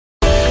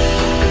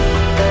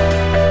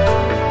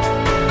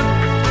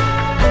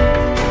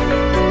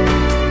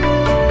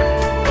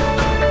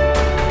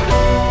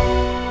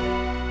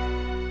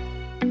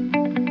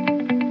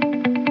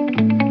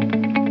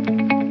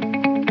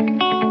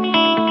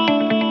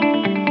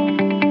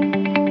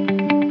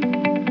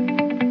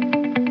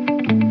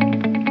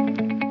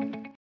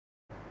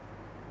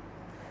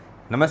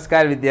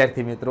નમસ્કાર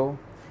વિદ્યાર્થી મિત્રો,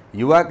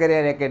 યુવા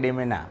કરિયર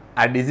એકેડેમીના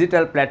આ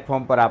ડિજિટલ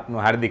પ્લેટફોર્મ પર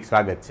આપનું હાર્દિક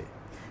સ્વાગત છે.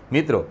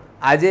 મિત્રો,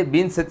 આજે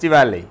બિન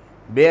સચિવાલય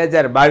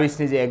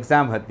 2022ની જે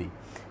એક્ઝામ હતી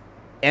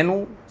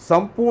એનું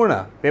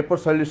સંપૂર્ણ પેપર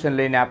સોલ્યુશન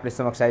લઈને આપણી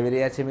સમક્ષ આવી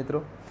રહ્યા છે.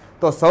 મિત્રો,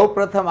 તો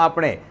સૌપ્રથમ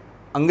આપણે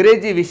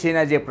અંગ્રેજી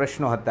વિષયના જે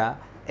પ્રશ્નો હતા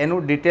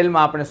એનું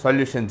ડિટેલમાં આપણે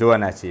સોલ્યુશન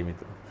જોવાના છીએ.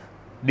 મિત્રો,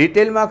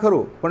 ડિટેલમાં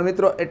ખરું, પણ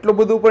મિત્રો એટલું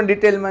બધું પણ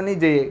ડિટેલમાં નહીં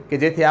જઈએ કે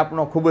જેથી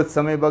આપણો ખૂબ જ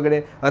સમય બગડે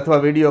અથવા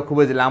વિડીયો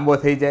ખૂબ જ લાંબો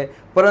થઈ જાય,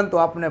 પરંતુ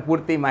આપણને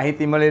પૂરતી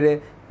માહિતી મળી રહે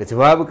કે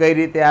જવાબ કઈ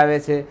રીતે આવે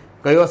છે,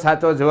 કયો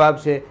સાચો જવાબ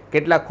છે,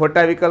 કેટલા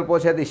ખોટા વિકલ્પો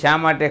છે, તે શા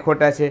માટે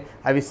ખોટા છે,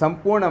 આવી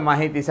સંપૂર્ણ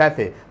માહિતી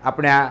સાથે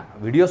આપણે આ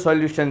વિડીયો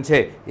સોલ્યુશન છે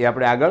એ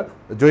આપણે આગળ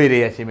જોઈ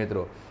રહ્યા છીએ.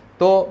 મિત્રો,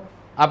 તો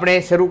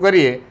આપણે શરૂ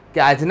કરીએ કે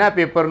આજના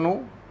પેપરનું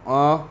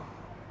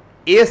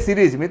એ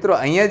સિરીઝ. મિત્રો,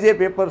 અહીંયા જે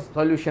પેપર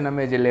સોલ્યુશન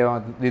અમે જે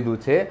લેવા દીધું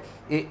છે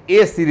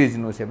એ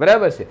સિરીઝનું છે,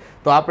 બરાબર છે.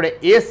 તો આપણે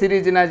એ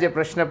સિરીઝના જે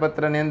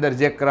પ્રશ્નપત્રની અંદર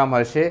જે ક્રમ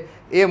હશે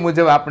એ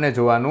મુજબ આપણે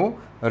જોવાનું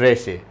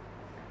રહેશે.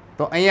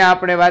 તો અહીંયા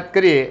આપણે વાત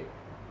કરીએ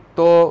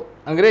તો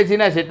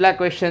અંગ્રેજીના જેટલા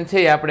ક્વેશ્ચન છે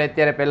એ આપણે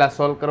અત્યારે પહેલાં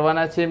સોલ્વ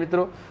કરવાના છીએ.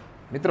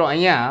 મિત્રો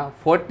અહીંયા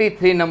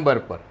 43 નંબર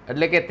પર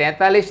એટલે કે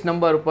 43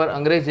 નંબર પર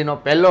અંગ્રેજીનો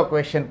પહેલો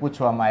ક્વેશ્ચન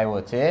પૂછવામાં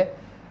આવ્યો છે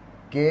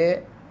કે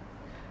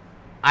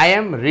આઈ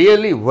એમ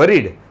રિયલી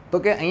વરીડ. તો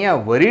કે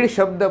અહીંયા વરીડ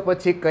શબ્દ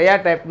પછી કયા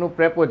ટાઈપનું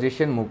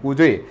પ્રેપોઝિશન મૂકવું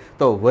જોઈએ?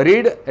 તો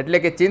વરીડ એટલે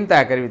કે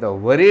ચિંતા કરવી, તો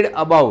વરીડ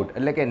અબાઉટ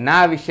એટલે કે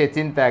ના વિશે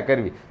ચિંતા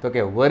કરવી. તો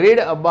કે વરીડ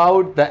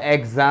અબાઉટ ધ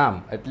એક્ઝામ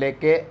એટલે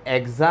કે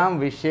એક્ઝામ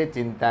વિશે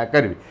ચિંતા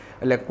કરવી.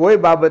 એટલે કોઈ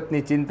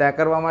બાબતની ચિંતા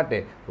કરવા માટે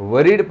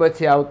વરીડ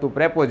પછી આવતું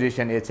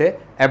પ્રેપોઝિશન એ છે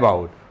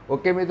અબાઉટ.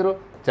 ઓકે મિત્રો,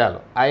 ચાલો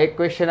આ એક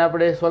ક્વેશ્ચન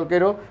આપણે સોલ્વ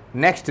કર્યો.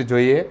 નેક્સ્ટ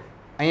જોઈએ,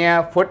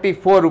 અહીંયા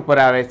 44 ઉપર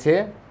આવે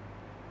છે.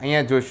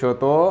 અહીંયા જોશો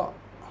તો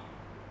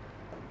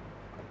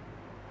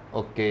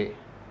okay,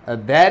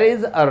 there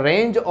is a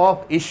range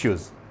of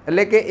issues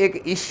એટલે કે એક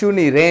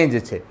ઇશ્યુની રેન્જ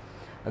છે.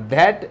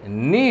 that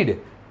need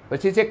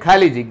પછી છે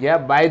ખાલી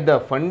જગ્યા by the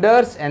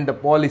funders and the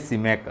policy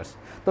makers.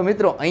 તો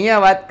મિત્રો અહીંયા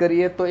વાત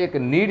કરીએ તો એક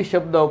નીડ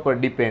શબ્દ ઉપર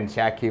ડિપેન્ડ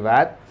છે આખી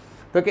વાત.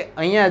 તો કે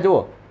અહીંયા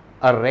જુઓ,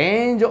 a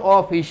range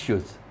of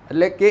issues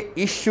એટલે કે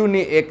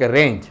ઇશ્યુની એક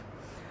રેન્જ.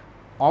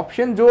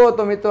 ઓપ્શન જુઓ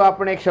તો મિત્રો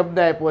આપણે એક શબ્દ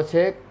આપ્યો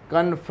છે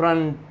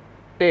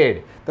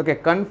કન્ફ્રન્ટેડ. તો કે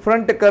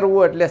કન્ફ્રન્ટ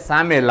કરવું એટલે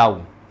સામે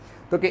લાવવું.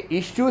 તો કે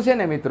ઇશ્યુ છે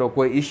ને મિત્રો,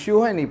 કોઈ ઇશ્યુ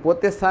હોય ને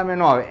પોતે સામે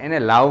ન આવે, એને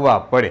લાવવા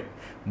પડે.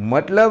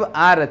 મતલબ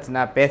આ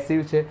રચના પેસિવ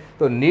છે.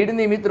 તો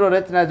નીડની મિત્રો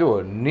રચના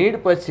જુઓ, નીડ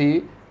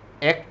પછી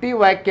એક્ટિવ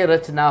વાક્ય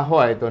રચના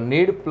હોય તો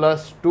નીડ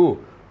 +2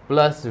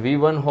 +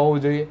 V1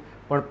 હોવું જોઈએ,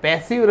 પણ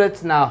પેસિવ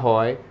રચના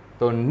હોય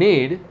તો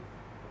નીડ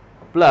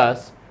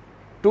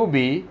 +2B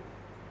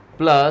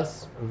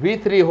 +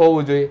 V3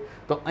 હોવું જોઈએ.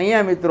 તો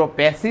અહીંયા મિત્રો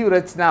પેસિવ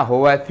રચના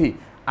હોવાથી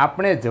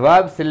આપણે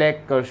જવાબ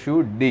સિલેક્ટ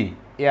કરશું ડી.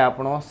 એ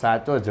આપણો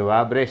સાચો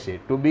જવાબ રહેશે,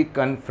 ટુ બી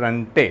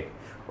કન્ફ્રન્ટેડ.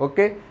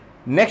 ઓકે,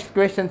 નેક્સ્ટ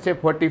ક્વેશ્ચન છે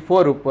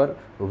 44 ઉપર,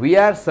 વી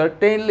આર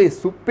સર્ટેનલી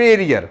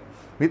સુપેરિયર.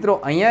 મિત્રો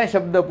અહીંયા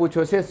શબ્દ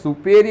પૂછો છે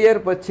સુપેરિયર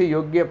પછી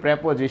યોગ્ય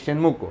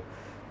પ્રેપોઝિશન મૂકો.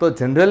 તો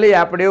જનરલી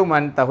આપણે એવું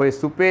માનતા હોય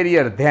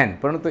સુપેરિયર ધેન,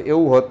 પરંતુ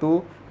એવું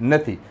હોતું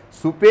નથી.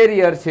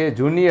 સુપેરિયર છે,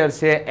 જુનિયર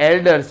છે,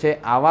 એલ્ડર છે,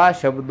 આવા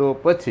શબ્દો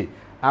પછી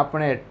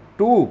આપણે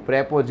ટુ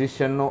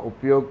પ્રેપોઝિશનનો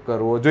ઉપયોગ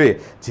કરવો જોઈએ,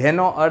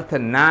 જેનો અર્થ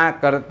ના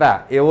કરતા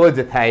એવો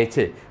જ થાય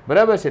છે,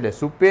 બરાબર છે. એટલે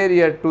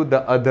સુપેરિયર ટુ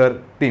ધ અધર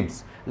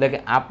ટીમ્સ એટલે કે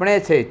આપણે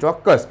છે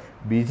ચોક્કસ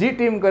બીજી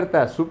ટીમ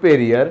કરતાં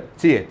સુપેરિયર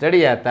છીએ,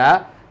 ચડિયાતા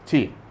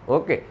છીએ.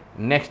 ઓકે,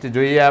 નેક્સ્ટ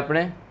જોઈએ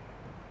આપણે.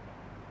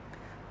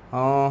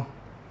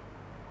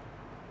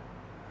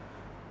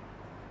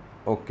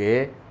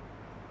 ઓકે,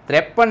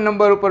 53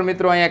 નંબર ઉપર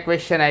મિત્રો અહીંયા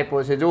ક્વેશ્ચન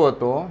આપ્યો છે. જુઓ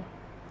તો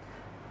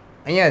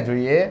અહીંયા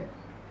જોઈએ,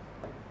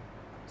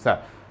 sir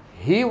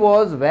he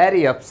was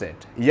very upset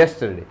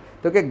yesterday.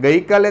 તો કે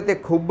ગઈકાલે તે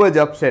ખૂબ જ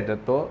અપસેટ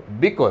હતો.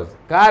 બીકોઝ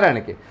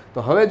કારણ કે.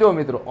 તો હવે જો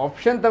મિત્રો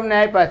ઓપ્શન તમને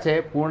આપ્યા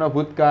છે પૂર્ણ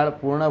ભૂતકાળ,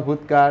 પૂર્ણ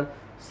ભૂતકાળ,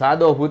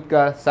 સાદો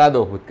ભૂતકાળ,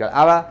 સાદો ભૂતકાળ,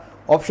 આવા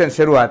ઓપ્શન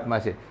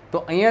શરૂઆતમાં છે. તો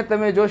અહીંયા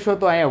તમે જોશો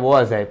તો અહીંયા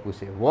વોઝ આપ્યું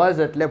છે. વોઝ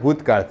એટલે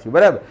ભૂતકાળ થયું,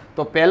 બરાબર.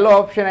 તો પહેલો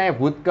ઓપ્શન અહીંયા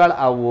ભૂતકાળ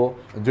આવવો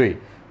જોઈએ.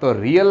 તો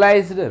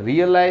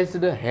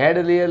રિયલાઇઝડ, હેડ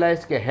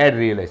રિયલાઇઝ કે હેડ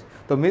રિયલાઇઝ.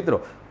 તો મિત્રો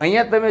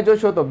અહીંયા તમે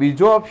જોશો તો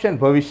બીજો ઓપ્શન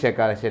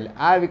ભવિષ્યકાળ છે, એટલે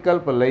આ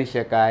વિકલ્પ લઈ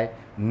શકાય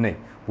નહીં.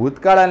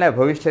 ભૂતકાળ અને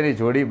ભવિષ્યની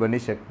જોડી બની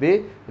શકતી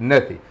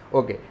નથી.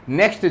 ઓકે,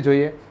 નેક્સ્ટ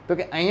જોઈએ તો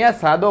કે અહીંયા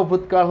સાદો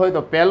ભૂતકાળ હોય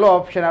તો પહેલો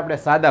ઓપ્શન આપણે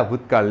સાદા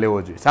ભૂતકાળ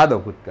લેવો જોઈએ, સાદો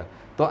ભૂતકાળ.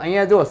 તો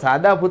અહીંયા જો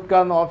સાદા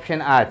ભૂતકાળનો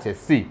ઓપ્શન આ છે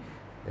સી,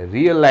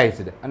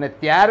 રિયલાઇઝડ. અને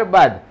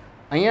ત્યારબાદ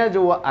અહીંયા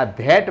જુઓ આ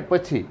ધેટ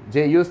પછી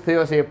જે યુઝ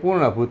થયો છે એ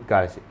પૂર્ણ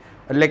ભૂતકાળ છે.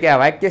 એટલે કે આ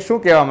વાક્ય શું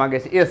કહેવા માંગે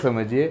છે એ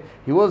સમજીએ.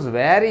 He was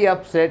very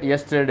upset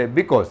yesterday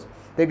because.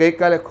 તે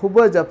ગઈકાલે ખૂબ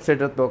જ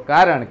અપસેટ હતો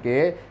કારણ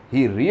કે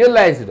હી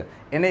રિયલાઇઝડ,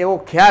 એને એવો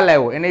ખ્યાલ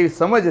આવ્યો, એને એવી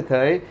સમજ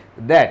થઈ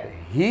that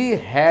he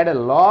head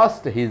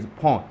lost his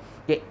phone,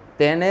 કે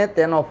તેને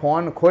તેનો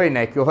ફોન ખોઈ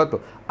નાખ્યો હતો.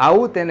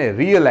 આવું તેને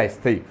રિયલાઇઝ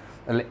થયું.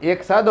 એટલે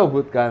એક સાદો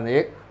ભૂતકાળ અને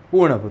એક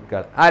પૂર્ણ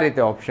ભૂતકાળ, આ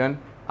રીતે ઓપ્શન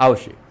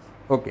આવશે.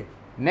 ઓકે,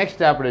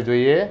 નેક્સ્ટ આપણે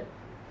જોઈએ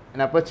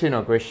એના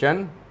પછીનો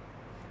ક્વેશ્ચન.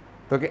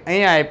 તો કે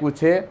અહીંયા આપ્યું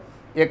છે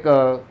એક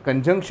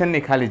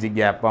કન્જંક્શનની ખાલી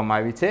જગ્યા આપવામાં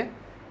આવી છે.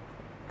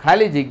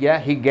 ખાલી જગ્યા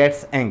હી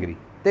ગેટ્સ એંગ્રી,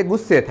 તે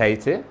ગુસ્સે થાય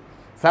છે.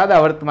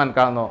 સાદા વર્તમાન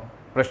કાળનો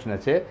પ્રશ્ન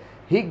છે.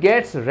 હી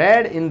gates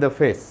red in the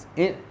face,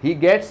 he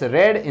gates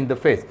red in the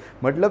face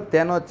મતલબ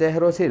તેનો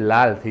ચહેરો છે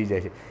લાલ થઈ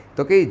જાય છે.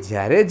 તો કે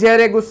જ્યારે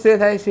જ્યારે ગુસ્સે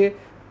થાય છે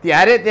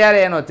ત્યારે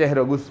ત્યારે એનો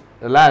ચહેરો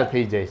લાલ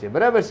થઈ જાય છે.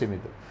 બરાબર છે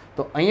મિત્રો?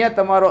 તો અહીંયા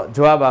તમારો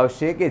જવાબ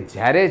આવશે કે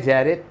જ્યારે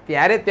જ્યારે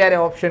ત્યારે ત્યારે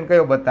ઓપ્શન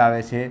કયો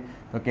બતાવે છે?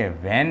 તો કે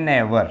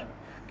whenever,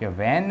 કે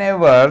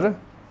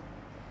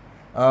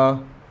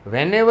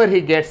whenever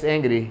he gets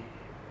angry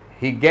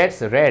he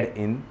gets red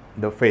in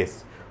the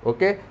face.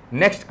 Okay,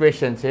 next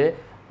question છે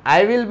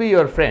I will be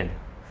your friend,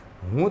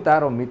 હું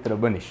તારો મિત્ર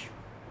બનીશ.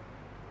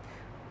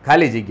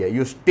 ખાલી જગ્યા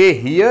યુ સ્ટે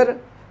હિયર,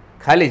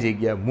 ખાલી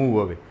જગ્યા મૂવ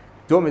અવે.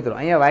 જો મિત્રો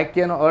અહીંયા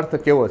વાક્યનો અર્થ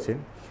કેવો છે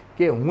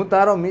કે હું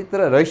તારો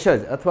મિત્ર રહીશ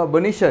જ અથવા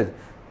બનીશ જ,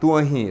 તું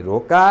અહીં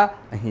રોકા,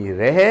 અહીં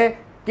રહે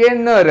કે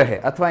ન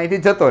રહે અથવા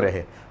અહીંથી જતો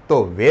રહે.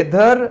 તો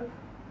whether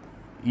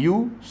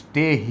you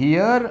stay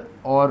here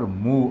or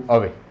move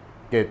અવે,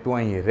 કે તું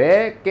અહીં રહે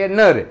કે ન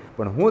રહે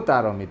પણ હું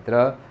તારો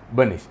મિત્ર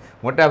બનીશ.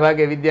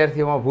 મોટાભાગે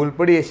વિદ્યાર્થીઓમાં ભૂલ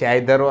પડીએ છે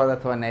આઈધર ઓર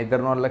અથવા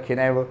નાઈધર ઓર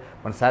લખીને આવ્યો,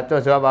 પણ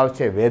સાચો જવાબ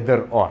આવશે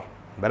વેધર ઓર.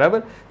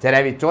 બરાબર? જ્યારે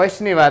આવી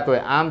ચોઇસની વાત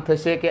હોય આમ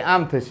થશે કે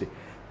આમ થશે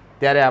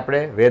ત્યારે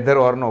આપણે વેધર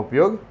ઓરનો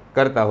ઉપયોગ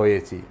કરતા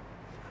હોઈએ છીએ.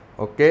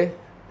 ઓકે,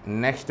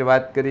 નેક્સ્ટ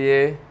વાત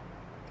કરીએ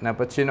એના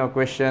પછીનો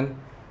ક્વેશ્ચન.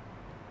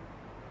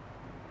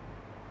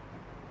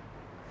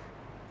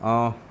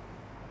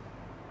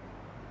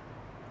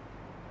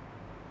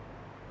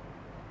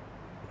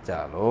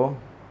 ચાલો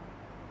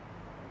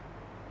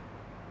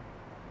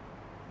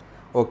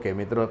ઓકે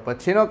મિત્રો,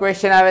 પછીનો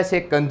ક્વેશ્ચન આવે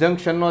છે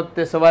કન્જંક્શનનો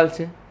તે સવાલ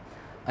છે.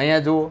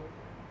 અહીંયા જુઓ.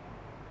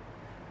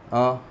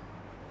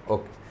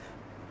 ઓકે,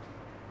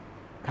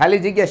 ખાલી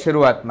જગ્યા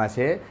શરૂઆતમાં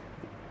છે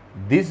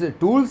this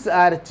tools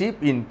R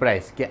chip in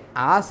price, કે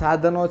આ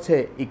સાધનો છે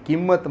એ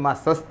કિંમતમાં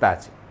સસ્તા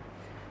છે.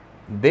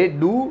 They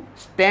do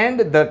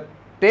stand the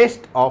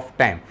test of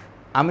time.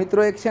 આ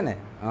મિત્રો એક છે ને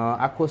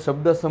આખો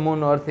શબ્દ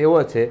સમૂહનો અર્થ એવો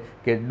છે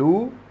કે do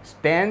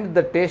stand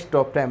the test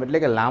of time એટલે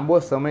કે લાંબો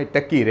સમય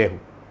ટકી રહેવું,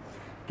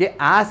 કે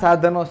આ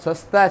સાધનો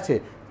સસ્તા છે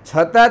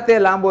છતાં તે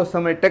લાંબો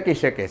સમય ટકી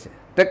શકે છે,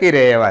 ટકી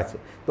રહે એવા છે.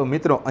 તો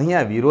મિત્રો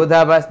અહીંયા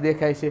વિરોધાભાસ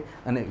દેખાય છે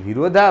અને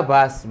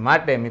વિરોધાભાસ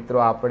માટે મિત્રો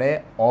આપણે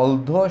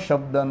ઓલ્ધો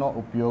શબ્દનો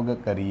ઉપયોગ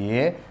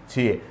કરીએ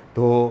છીએ.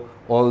 ધો,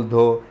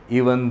 ઓલ્ધો,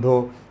 ઇવન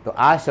ધો. તો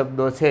આ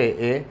શબ્દો છે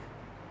એ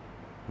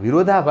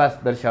વિરોધાભાસ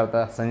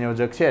દર્શાવતા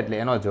સંયોજક છે એટલે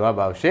એનો જવાબ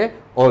આવશે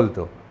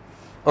ઓલ્ધો.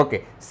 Okay,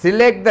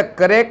 select the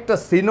correct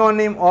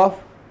synonym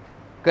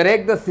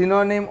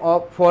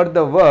of for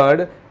the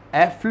word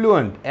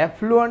effluent.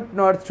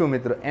 એફ્લુઅન્ટનો અર્થ શું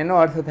મિત્રો? એનો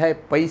અર્થ થાય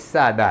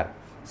પૈસાદાર,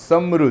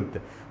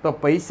 સમૃદ્ધ. તો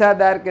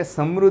પૈસાદાર કે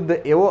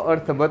સમૃદ્ધ એવો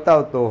અર્થ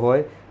બતાવતો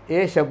હોય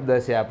એ શબ્દ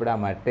છે આપણા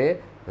માટે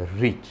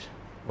રીચ.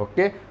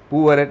 ઓકે,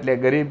 પુઅર એટલે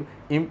ગરીબ,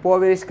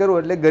 ઇમ્પોવેરિશ કરવું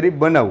એટલે ગરીબ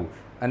બનાવવું,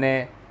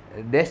 અને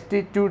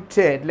ડેસ્ટિટ્યુટ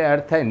છે એટલે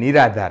અર્થ થાય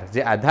નિરાધાર,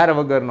 જે આધાર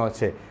વગરનો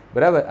છે.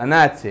 બરાબર?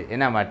 અનાથ છે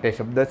એના માટે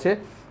શબ્દ છે.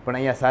 પણ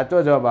અહીંયા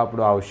સાચો જવાબ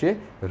આપણો આવશે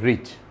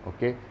રીચ.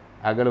 ઓકે,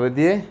 આગળ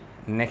વધીએ.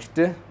 નેક્સ્ટ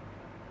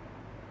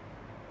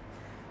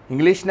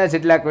ઇંગ્લિશના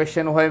જેટલા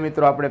ક્વેશ્ચન હોય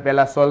મિત્રો આપણે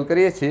પહેલાં સોલ્વ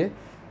કરીએ છીએ,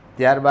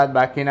 ત્યારબાદ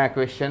બાકીના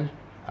ક્વેશ્ચન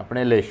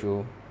આપણે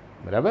લઈશું.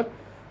 બરાબર?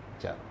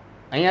 ચાલો,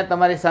 અહીંયા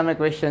તમારી સામે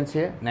ક્વેશ્ચન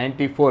છે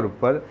 94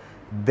 પર.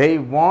 They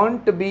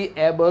want be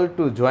able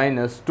to join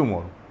us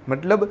tomorrow,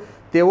 મતલબ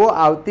તેઓ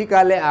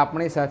આવતીકાલે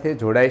આપણી સાથે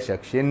જોડાઈ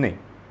શકશે નહીં.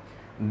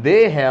 દે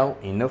હેવ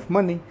ઇનફ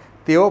મની,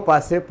 તેઓ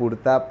પાસે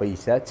પૂરતા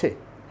પૈસા છે.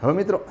 હવે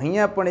મિત્રો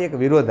અહીંયા પણ એક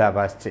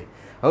વિરોધાભાસ છે.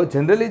 હવે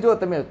જનરલી જો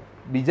તમે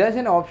બીજા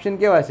છે ને ઓપ્શન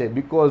કેવા છે?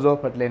 બીકોઝ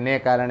ઓફ એટલે ને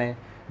કારણે,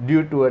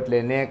 ડ્યુ ટુ એટલે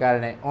ને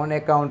કારણે, ઓન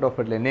એકાઉન્ટ ઓફ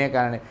એટલે ને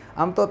કારણે.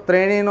 આમ તો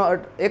ત્રણેયનો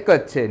એક જ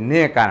છે,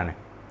 ને કારણે.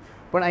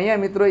 પણ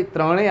અહીંયા મિત્રો એ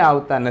ત્રણેય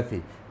આવતા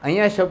નથી.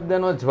 અહીંયા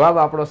શબ્દનો જવાબ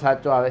આપણો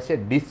સાચો આવે છે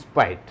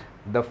ડિસ્પાઇટ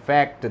ધ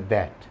ફેક્ટ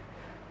ધેટ,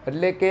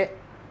 એટલે કે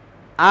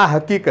આ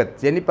હકીકત,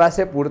 જેની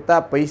પાસે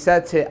પૂરતા પૈસા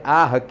છે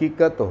આ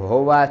હકીકત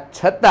હોવા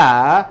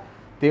છતાં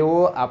તેઓ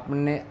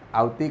આપણને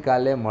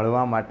આવતીકાલે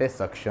મળવા માટે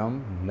સક્ષમ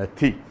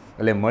નથી,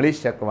 એટલે મળી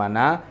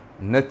શકવાના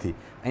નથી.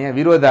 અહીંયા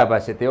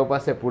વિરોધાભાસ છે, તેઓ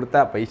પાસે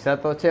પૂરતા પૈસા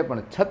તો છે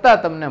પણ છતાં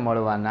તમને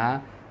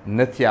મળવાના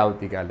નથી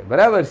આવતીકાલે.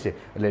 બરાબર છે?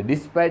 એટલે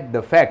despite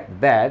the fact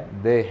that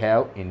they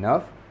have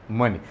enough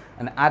money.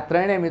 અને આ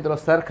ત્રણેય મિત્રો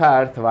સરખા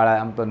અર્થવાળા,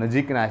 આમ તો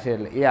નજીકના છે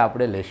એટલે એ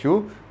આપણે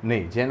લેશું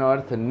નહીં, જેનો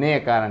અર્થ ને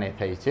કારણે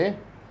થાય છે.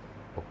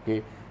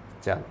 ઓકે,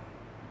 ચાલો.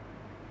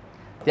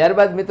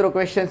 ત્યારબાદ મિત્રો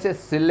ક્વેશ્ચન છે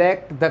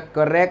સિલેક્ટ ધ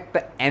કરેક્ટ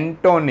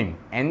એન્ટોનિમ.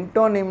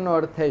 એન્ટોનિમનો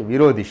અર્થ થાય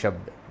વિરોધી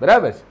શબ્દ.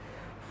 બરાબર છે?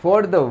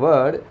 For the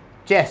word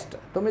chest.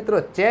 તો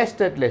મિત્રો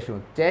ચેસ્ટ એટલે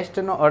શું?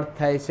 ચેસ્ટનો અર્થ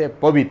થાય છે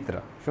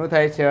પવિત્ર. શું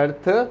થાય છે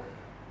અર્થ?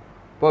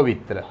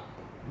 પવિત્ર.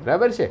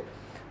 બરાબર છે?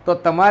 તો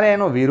તમારે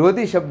એનો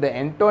વિરોધી શબ્દ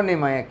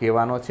એન્ટોનિમ અહીંયા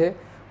કહેવાનો છે.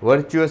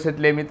 વર્ચ્યુઅસ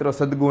એટલે મિત્રો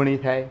સદગુણી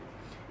થાય,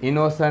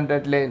 ઇનોસન્ટ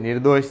એટલે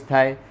નિર્દોષ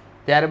થાય.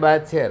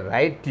 ત્યારબાદ છે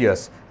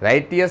રાઇટિયસ.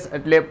 રાઇટિયસ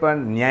એટલે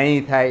પણ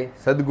ન્યાયી થાય,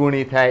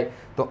 સદગુણી થાય.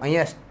 તો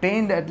અહીંયા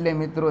સ્ટેન્ડ એટલે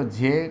મિત્રો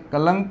જે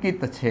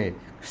કલંકિત છે.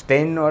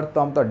 સ્ટેઇનનો અર્થ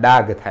તો આમ તો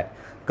ડાઘ થાય.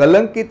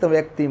 કલંકિત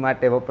વ્યક્તિ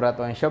માટે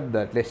વપરાતો અહીં શબ્દ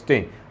એટલે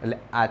સ્ટેઇન. એટલે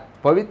આ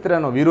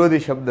પવિત્રનો વિરોધી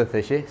શબ્દ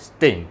થશે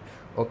સ્ટેઇન.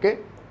 ઓકે,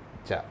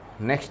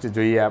 ચાલો નેક્સ્ટ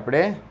જોઈએ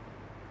આપણે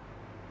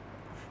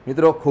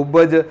મિત્રો. ખૂબ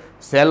જ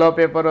સહેલો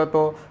પેપર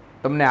હતો,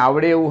 તમને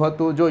આવડે એવું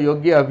હતું. જો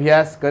યોગ્ય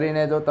અભ્યાસ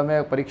કરીને જો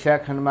તમે પરીક્ષા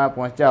ખંડમાં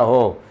પહોંચ્યા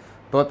હો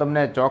તો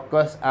તમને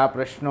ચોક્કસ આ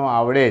પ્રશ્નો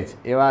આવડે જ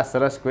એવા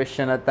સરસ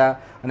ક્વેશ્ચન હતા.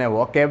 અને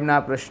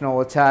વોકેબના પ્રશ્નો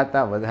ઓછા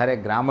હતા, વધારે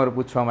ગ્રામર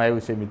પૂછવામાં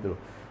આવ્યું છે મિત્રો.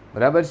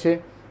 બરાબર છે.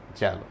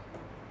 ચાલો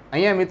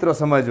અહીંયા મિત્રો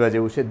સમજવા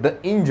જેવું છે ધ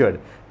ઇન્જર્ડ.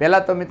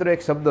 પહેલાં તો મિત્રો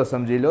એક શબ્દો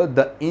સમજી લો.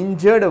 ધ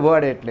ઇન્જર્ડ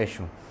વર્ડ એટલે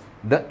શું?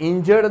 ધ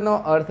ઇન્જર્ડનો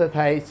અર્થ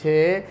થાય છે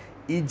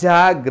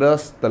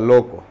ઈજાગ્રસ્ત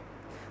લોકો.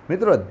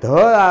 મિત્રો ધ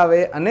આવે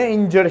અને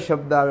ઇન્જર્ડ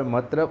શબ્દ આવે,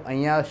 મતલબ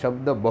અહીંયા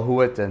શબ્દ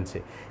બહુવચન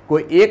છે.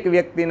 કોઈ એક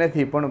વ્યક્તિ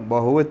નથી પણ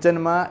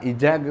બહુવચનમાં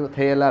ઈજાગ્રસ્ત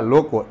થયેલા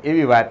લોકો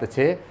એવી વાત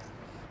છે.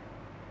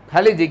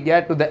 ખાલી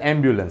જગ્યા ટુ ધ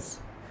એમ્બ્યુલન્સ.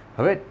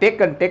 હવે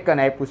ટેકન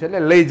આપ્યું છે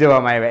એટલે લઈ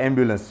જવામાં આવ્યા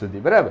એમ્બ્યુલન્સ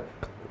સુધી. બરાબર.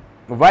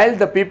 While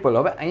the people.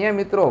 હવે અહીંયા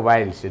મિત્રો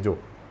વાઇલ છે. જો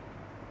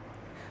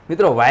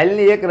મિત્રો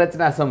વાઇલની એક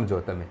રચના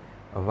સમજો તમે.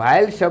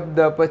 વાઇલ શબ્દ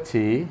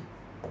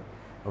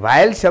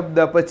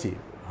પછી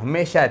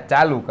હંમેશા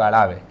ચાલુ કાળ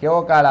આવે.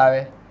 કેવો કાળ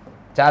આવે?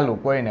 ચાલુ,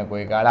 કોઈને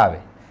કોઈ કાળ આવે.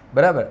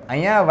 બરાબર.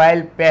 અહીંયા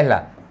વાઇલ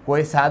પહેલાં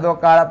કોઈ સાદો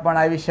કાળ પણ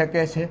આવી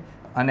શકે છે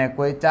અને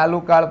કોઈ ચાલુ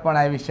કાળ પણ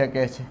આવી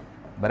શકે છે.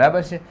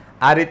 બરાબર છે.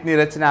 આ રીતની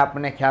રચના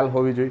આપણને ખ્યાલ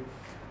હોવી જોઈએ.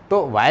 તો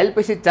વાઇલ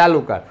પછી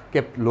ચાલુ કાળ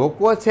કે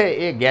લોકો છે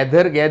એ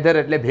ગેધર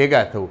એટલે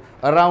ભેગા થવું.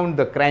 અરાઉન્ડ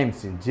ધ ક્રાઇમ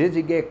સીન, જે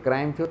જગ્યાએ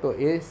ક્રાઇમ થયો તો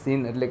એ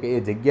સીન એટલે કે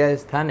એ જગ્યાએ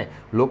સ્થાને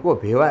લોકો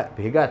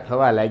ભેગા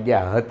થવા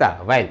લાગ્યા હતા.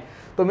 વાઇલ.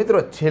 તો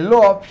મિત્રો છેલ્લો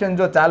ઓપ્શન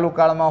જો ચાલુ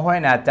કાળમાં હોય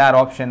ને, આ 4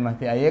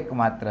 ઓપ્શનમાંથી આ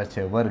એકમાત્ર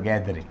છે વર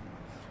ગેધરિંગ.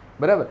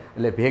 બરાબર.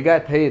 એટલે ભેગા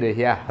થઈ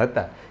રહ્યા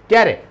હતા.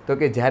 ક્યારે? તો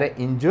કે જ્યારે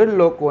ઇન્જર્ડ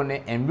લોકોને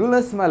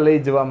એમ્બ્યુલન્સમાં લઈ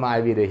જવામાં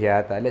આવી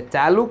રહ્યા હતા. એટલે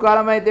ચાલુ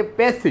કાળમાં તે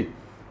પેસિવ,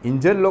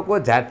 ઇન્જર્ડ લોકો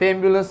જાતે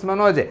એમ્બ્યુલન્સમાં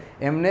ન જાય,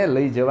 એમને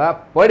લઈ જવા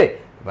પડે.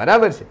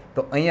 બરાબર છે.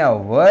 તો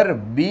અહીંયા વર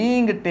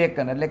બીંગ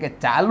ટેકન એટલે કે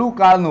ચાલુ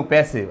કાળનું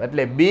પેસિવ,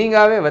 એટલે બીંગ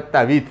આવે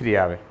વત્તા V3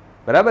 આવે.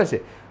 બરાબર છે.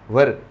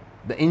 વર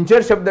ધ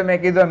ઇન્જર્ડ શબ્દ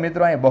મેં કીધો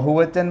મિત્રો અહીં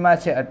બહુવચનમાં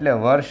છે એટલે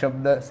વર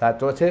શબ્દ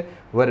સાચો છે.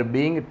 વર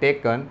being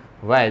taken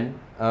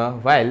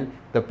while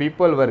the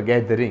people var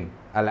gathering.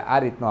 એટલે આ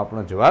રીતનો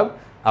આપણો જવાબ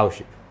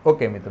આવશે.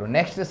 ઓકે મિત્રો,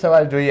 નેક્સ્ટ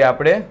સવાલ જોઈએ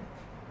આપણે.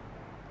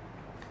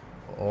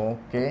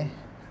 ઓકે,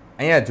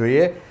 અહીંયા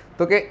જોઈએ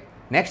તો કે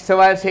નેક્સ્ટ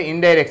સવાલ છે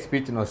ઇનડાયરેક્ટ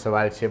સ્પીચનો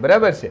સવાલ છે.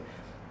 બરાબર છે.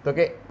 તો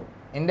કે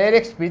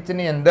ઇનડાયરેક્ટ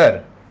સ્પીચની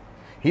અંદર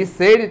હી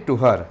સેડ ટુ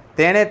હર,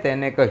 તેણે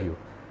તેને કહ્યું,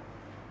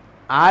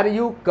 are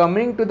you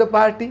coming to the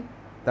party?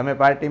 તમે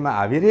પાર્ટીમાં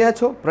આવી રહ્યા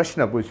છો?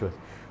 પ્રશ્ન પૂછ્યો.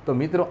 તો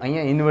મિત્રો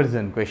અહીંયા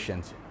ઇન્વર્ઝન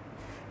ક્વેશ્ચન છે.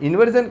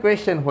 ઇન્વર્ઝન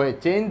ક્વેશ્ચન હોય,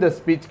 ચેન્જ ધ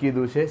સ્પીચ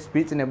કીધું છે,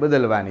 સ્પીચને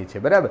બદલવાની છે.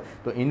 બરાબર.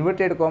 તો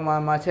ઇન્વર્ટેડ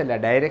કોમામાં છે એટલે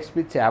ડાયરેક્ટ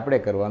સ્પીચ છે, આપણે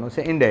કરવાનું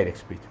છે ઇનડાયરેક્ટ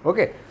સ્પીચ.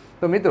 ઓકે.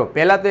 તો મિત્રો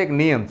પહેલાં તો એક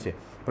નિયમ છે,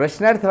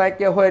 પ્રશ્નાર્થ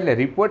વાક્ય હોય એટલે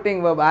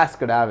રિપોર્ટિંગ વર્બ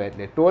આસ્કડ આવે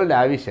એટલે ટોલ્ડ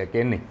આવી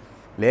શકે નહીં.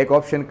 એટલે એક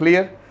ઓપ્શન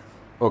ક્લિયર.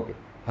 ઓકે.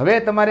 હવે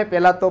તમારે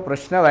પહેલાં તો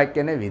પ્રશ્ન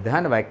વાક્યને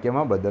વિધાન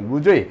વાક્યમાં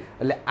બદલવું જોઈએ.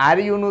 એટલે આર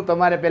યુનું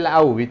તમારે પહેલાં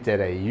આવું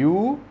વિચારાય,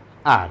 યુ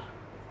આર.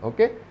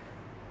 ઓકે.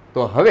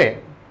 તો હવે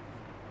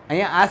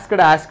અહીંયા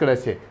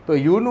આસ્કડ છે તો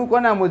યુનું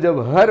કોના મુજબ?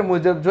 હર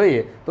મુજબ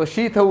જોઈએ તો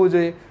શી થવું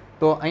જોઈએ.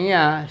 તો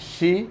અહીંયા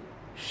શી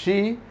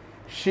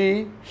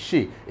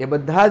એ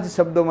બધા જ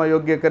શબ્દોમાં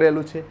યોગ્ય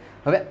કરેલું છે.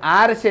 હવે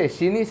આર છે,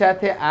 શીની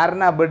સાથે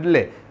આરના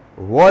બદલે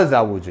વોઝ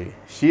આવવું જોઈએ.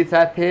 શી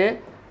સાથે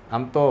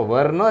આમ તો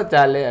વર ન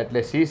ચાલે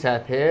એટલે શી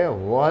સાથે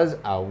વોઝ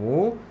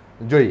આવવું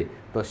જોઈએ.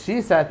 તો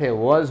શી સાથે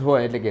વોઝ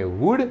હોય એટલે કે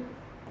વુડ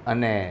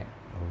અને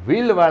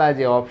વિલવાળા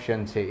જે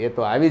ઓપ્શન છે એ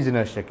તો આવી જ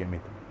ન શકે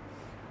મિત્રો.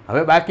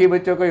 હવે બાકી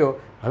બચ્ચો કયો?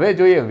 હવે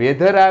જોઈએ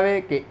વેધર આવે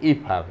કે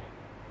ઇફ આવે.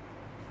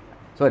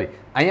 સોરી,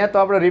 અહીંયા તો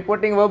આપણો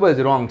રિપોર્ટિંગ વર્બ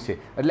જ રોંગ છે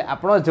એટલે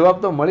આપણો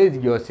જવાબ તો મળી જ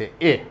ગયો છે.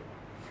 એ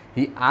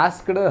હી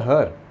આસ્કડ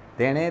હર,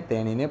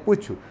 તેણીને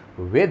પૂછ્યું,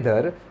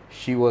 weather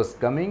she was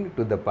coming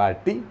to the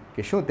party,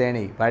 કે શું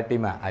તેણી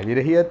પાર્ટીમાં આવી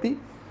રહી હતી.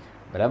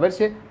 બરાબર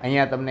છે.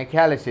 અહીંયા તમને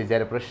ખ્યાલ છે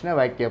જ્યારે પ્રશ્ન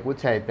વાક્ય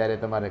પૂછાય ત્યારે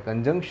તમારે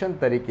કન્જંક્શન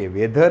તરીકે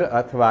વેધર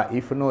અથવા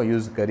ઇફનો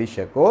યુઝ કરી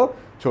શકો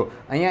છો.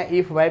 અહીંયા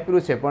ઇફ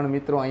વાપર્યું છે પણ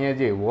મિત્રો અહીંયા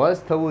જે વોઝ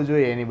થવું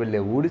જોઈએ એની બદલે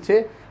વુડ છે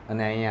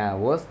અને અહીંયા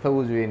વોઝ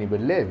થવું જોઈએ એની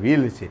બદલે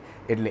વિલ છે.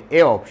 એટલે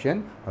એ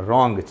ઓપ્શન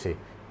રોંગ છે.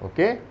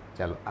 ઓકે,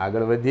 ચાલો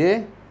આગળ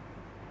વધીએ.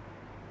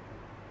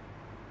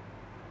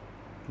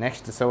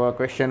 નેક્સ્ટ સવાલ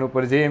ક્વેશ્ચન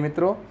ઉપર જઈએ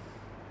મિત્રો.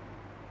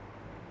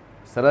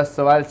 સરસ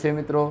સવાલ છે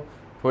મિત્રો,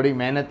 થોડી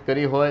મહેનત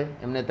કરી હોય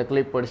એમને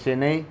તકલીફ પડશે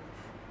નહીં.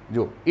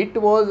 જો ઇટ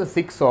વોઝ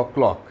 6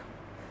 o'clock,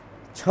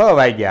 6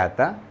 વાગ્યા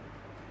હતા.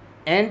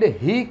 એન્ડ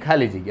હી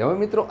ખાલી જગ્યા. હવે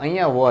મિત્રો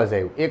અહીંયા વોઝ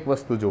આવ્યું. એક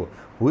વસ્તુ જુઓ,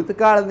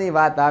 ભૂતકાળની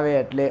વાત આવે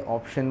એટલે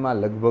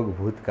ઓપ્શનમાં લગભગ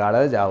ભૂતકાળ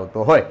જ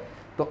આવતો હોય.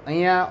 તો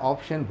અહીંયા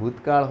ઓપ્શન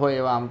ભૂતકાળ હોય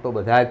એવા આમ તો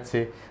બધા જ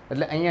છે.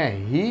 એટલે અહીંયા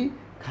હી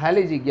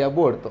ખાલી જગ્યા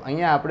બોર્ડ, તો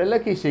અહીંયા આપણે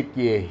લખી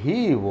શકીએ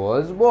હી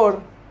વોઝ બોર્ડ.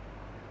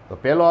 તો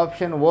પહેલો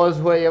ઓપ્શન વોઝ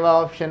હોય એવા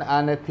ઓપ્શન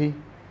આ નથી,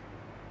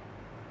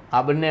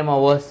 આ બંનેમાં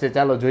વોઝ છે.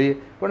 ચાલો જોઈએ.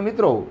 પણ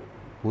મિત્રો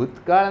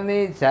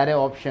ભૂતકાળની જ્યારે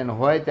ઓપ્શન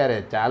હોય ત્યારે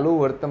ચાલુ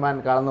વર્તમાન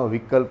કાળનો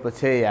વિકલ્પ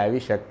છે એ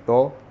આવી શકતો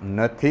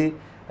નથી.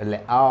 એટલે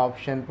આ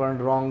ઓપ્શન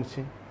પણ રોંગ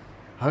છે.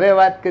 હવે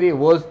વાત કરીએ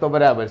વોઝ તો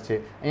બરાબર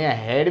છે. અહીંયા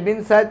હેડ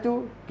બીન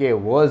સાચું કે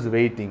વોઝ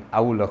વેઇટિંગ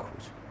આવું લખવું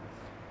છે.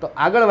 તો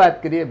આગળ વાત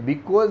કરીએ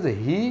because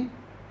he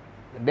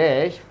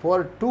dash four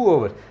 2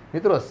 hours.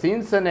 મિત્રો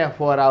સિન્સ અને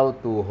ફોર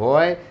આવતું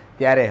હોય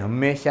ત્યારે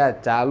હંમેશા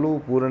ચાલુ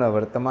પૂર્ણ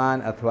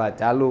વર્તમાન અથવા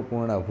ચાલુ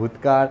પૂર્ણ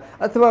ભૂતકાળ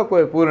અથવા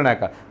કોઈ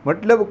પૂર્ણકાળ,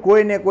 મતલબ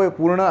કોઈને કોઈ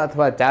પૂર્ણ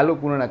અથવા ચાલુ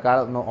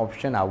પૂર્ણકાળનો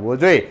ઓપ્શન આવવો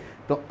જોઈએ.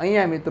 તો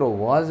અહીંયા મિત્રો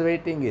વોઝ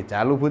વેઇટિંગ એ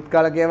ચાલુ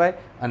ભૂતકાળ કહેવાય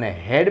અને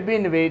હેડ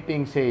બીન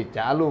વેઇટિંગ છે એ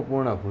ચાલુ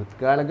પૂર્ણ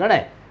ભૂતકાળ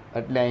ગણાય.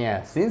 એટલે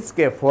અહીંયા સિન્સ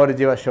કે ફોર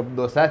જેવા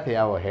શબ્દો સાથે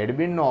આવો હેડ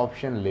બીનનો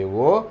ઓપ્શન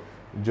લેવો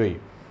જોઈએ.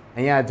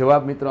 અહીંયા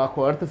જવાબ મિત્રો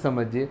આખો અર્થ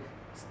સમજીએ.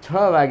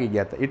 6 વાગી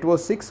ગયા હતા. It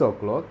was 6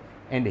 o'clock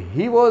and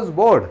he was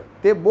bored.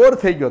 તે બોર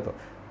થઈ ગયો હતો.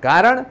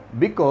 કારણ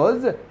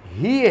because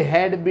he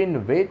head bin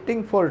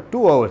waiting for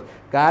 2 hours.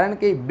 કારણ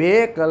કે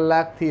 2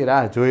 કલાકથી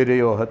રાહ જોઈ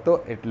રહ્યો હતો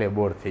એટલે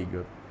બોર થઈ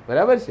ગયો.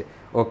 બરાબર છે?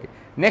 ઓકે,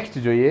 નેક્સ્ટ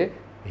જોઈએ.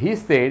 He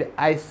said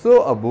I so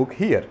a book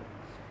here.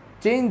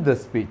 Change the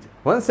speech.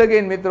 Once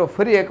again મિત્રો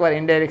ફરી એકવાર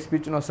ઇનડાયરેક્ટ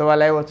સ્પીચનો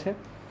સવાલ આવ્યો છે.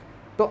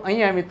 તો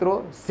અહીંયા મિત્રો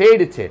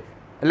સેડ છે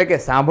એટલે કે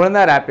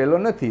સાંભળનાર આપેલો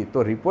નથી,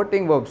 તો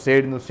રિપોર્ટિંગ વર્બ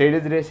સેડનું સેડ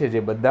જ રહેશે,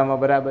 જે બધામાં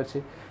બરાબર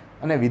છે.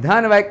 અને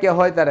વિધાન વાક્ય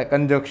હોય ત્યારે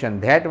કન્જક્શન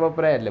ધેટ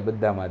વપરાય એટલે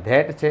બધામાં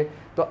ધેટ છે.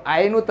 તો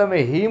આઈનું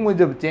તમે હી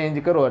મુજબ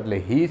ચેન્જ કરો એટલે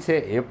હી છે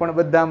એ પણ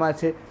બધામાં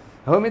છે.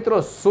 હવે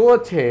મિત્રો સો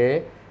છે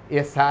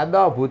એ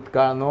સાદા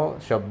ભૂતકાળનો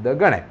શબ્દ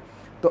ગણાય.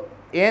 તો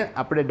એ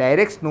આપણે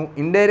ડાયરેક્ટનું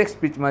ઇનડાયરેક્ટ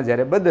સ્પીચમાં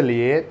જ્યારે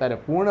બદલીએ ત્યારે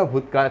પૂર્ણ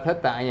ભૂતકાળ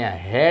થતાં અહીંયા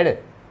હેડ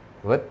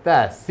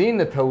વત્તા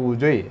સીન થવું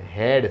જોઈએ.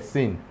 હેડ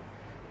સીન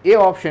એ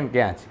ઓપ્શન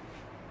ક્યાં છે?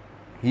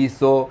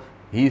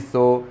 હી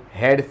સો,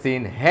 હેડ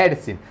સીન, હેડ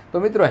સીન. તો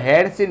મિત્રો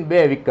હેડ સીન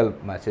 2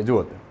 વિકલ્પમાં છે.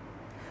 જુઓ તો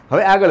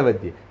હવે આગળ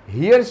વધીએ.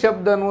 હિયર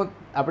શબ્દનું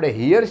આપણે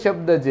હિયર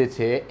શબ્દ જે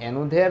છે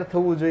એનું ધેર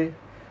થવું જોઈએ.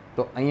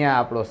 તો અહીંયા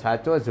આપણો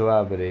સાચો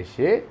જવાબ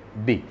રહેશે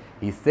D.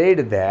 He said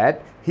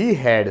that he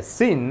had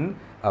seen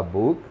a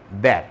book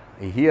there.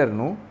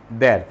 હિયરનું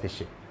there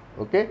થશે.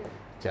 ઓકે,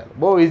 ચાલો,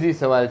 બહુ ઇઝી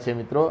સવાલ છે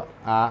મિત્રો.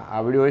 આ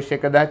આવડ્યો હશે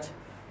કદાચ.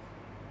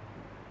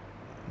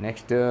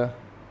 નેક્સ્ટ.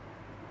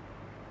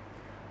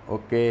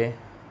 ઓકે,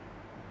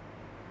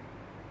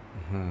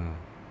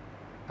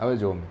 હવે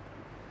જો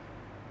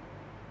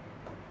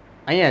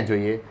અહીંયા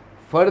જોઈએ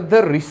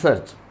ફર્ધર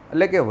રિસર્ચ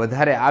એટલે કે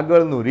વધારે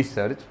આગળનું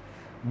રિસર્ચ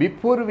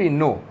બિફોર વી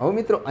નો. હવે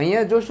મિત્રો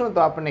અહીંયા જોશો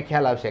તો આપણને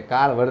ખ્યાલ આવશે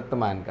કાળ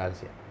વર્તમાન કાળ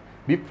છે.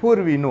 બિફોર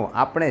વી નો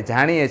આપણે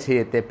જાણીએ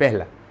છીએ તે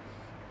પહેલાં.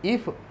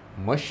 ઇફ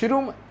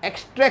મશરૂમ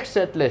એક્સ્ટ્રેક્ટ્સ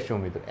એટલે શું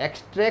મિત્રો?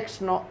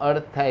 એક્સ્ટ્રેક્ટ્સનો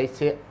અર્થ થાય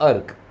છે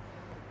અર્ક.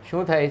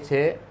 શું થાય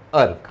છે?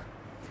 અર્ક.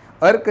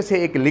 અર્ક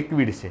છે એક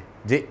લિક્વિડ છે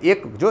જે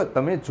એક, જો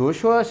તમે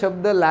જોશો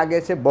શબ્દ લાગે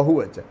છે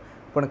બહુવચન,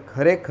 પણ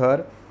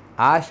ખરેખર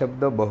આ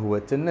શબ્દ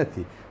બહુવચન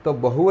નથી. તો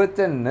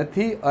બહુવચન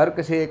નથી, અર્ક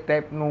છે એક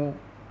ટાઈપનું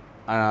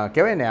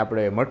કહેવાય ને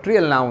આપણે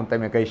મટીરિયલ નાઉન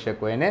તમે કહી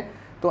શકો એને.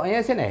 તો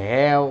અહીંયા છે ને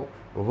હેવ,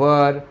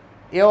 વર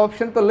એ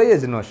ઓપ્શન તો લઈ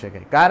જ ન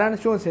શકાય. કારણ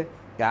શું છે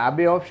કે આ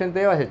 2 ઓપ્શન તો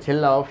એવા છે,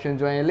 છેલ્લા ઓપ્શન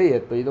જો અહીંયા લઈએ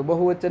તો એ તો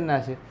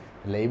બહુવચનના છે,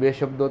 એટલે એ 2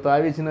 શબ્દો તો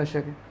આવી જ ન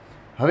શકે.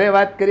 હવે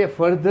વાત કરીએ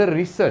ફર્ધર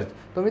રિસર્ચ.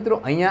 તો મિત્રો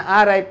અહીંયા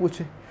આર આપ્યું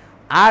છે.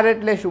 આર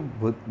એટલે શું?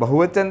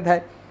 બહુવચન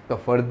થાય. તો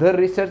ફર્ધર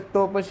રિસર્ચ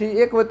તો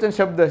પછી એક વચન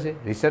શબ્દ છે,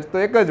 રિસર્ચ તો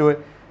એક જ હોય.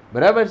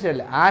 બરાબર છે?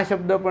 એટલે આ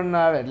શબ્દ પણ ન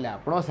આવે, એટલે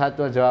આપણો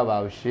સાચો જવાબ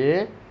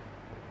આવશે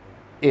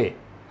એ.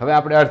 હવે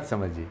આપણે અર્થ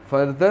સમજીએ.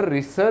 Further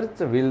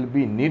research will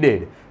be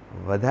needed.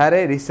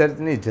 વધારે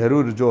રિસર્ચની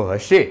જરૂર જો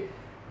હશે.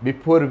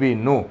 Before we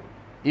know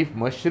if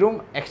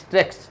mushroom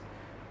extracts.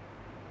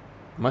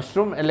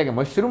 Mushroom એટલે કે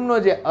મશરૂમનો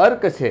જે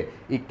અર્ક છે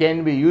એ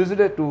can be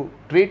used to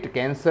treat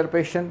cancer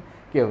patient.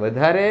 કે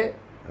વધારે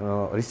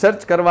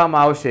રિસર્ચ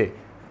કરવામાં આવશે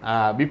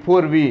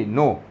બિફોર વી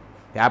નો,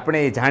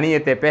 આપણે જાણીએ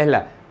તે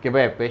પહેલાં કે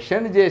ભાઈ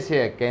પેશન્ટ જે છે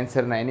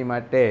કેન્સરના એની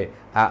માટે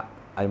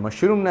આ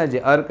મશરૂમના જે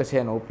અર્ક છે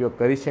એનો ઉપયોગ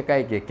કરી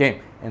શકાય કે કેમ,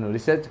 એનું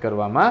રિસર્ચ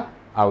કરવામાં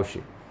આવશે.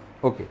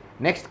 ઓકે,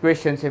 નેક્સ્ટ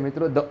ક્વેશ્ચન છે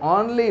મિત્રો. The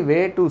only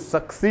way to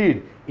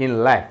succeed in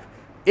life.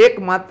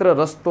 એકમાત્ર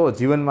રસ્તો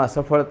જીવનમાં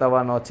સફળ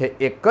થવાનો છે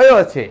એ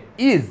કયો છે?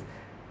 Is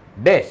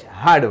dash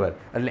hard work.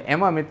 એટલે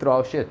એમાં મિત્રો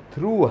આવશે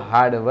થ્રુ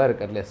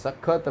હાર્ડવર્ક, એટલે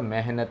સખત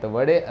મહેનત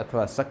વડે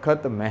અથવા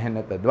સખત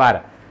મહેનત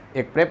દ્વારા.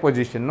 એક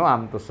પ્રેપોઝિશનનો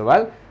આમ તો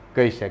સવાલ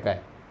કહી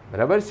શકાય.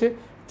 બરાબર છે?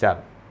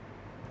 ચાલો,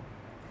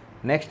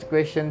 નેક્સ્ટ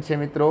ક્વેશ્ચન છે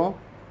મિત્રો,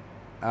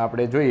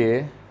 આપણે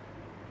જોઈએ.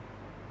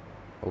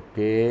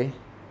 ઓકે,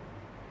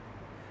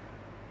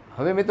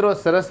 હવે મિત્રો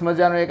સરસ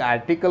મજાનો એક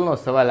આર્ટિકલનો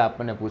સવાલ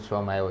આપણને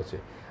પૂછવામાં આવ્યો છે.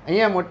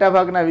 અહીંયા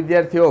મોટાભાગના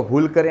વિદ્યાર્થીઓ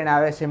ભૂલ કરીને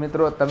આવે છે.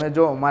 મિત્રો તમે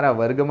જો અમારા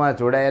વર્ગમાં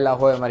જોડાયેલા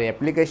હોય, અમારી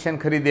એપ્લિકેશન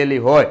ખરીદેલી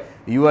હોય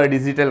યુવા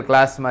ડિજિટલ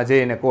ક્લાસમાં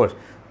જઈને કોર્સ,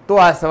 તો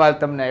આ સવાલ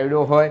તમને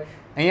આવડ્યો હોય.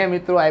 અહીંયા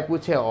મિત્રો આપ્યું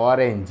છે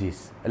ઓરેન્જીસ,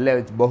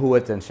 એટલે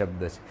બહુવચન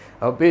શબ્દ છે.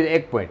 હવે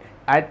એક પોઈન્ટ,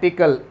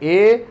 આર્ટિકલ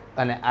એ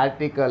અને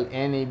આર્ટિકલ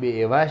એની 2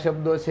 એવા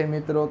શબ્દો છે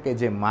મિત્રો કે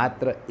જે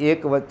માત્ર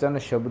એક વચન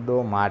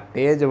શબ્દો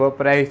માટે જ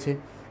વપરાય છે,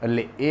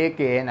 એટલે એ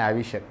કે એન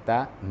આવી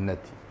શકતા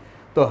નથી.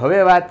 તો હવે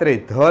વાત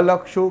રહી ધ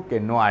લખશું કે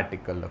નો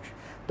આર્ટિકલ લખશું.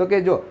 તો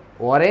કે જો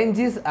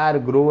ઓરેન્જીસ આર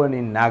ગ્રોવન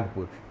ઇન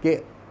નાગપુર,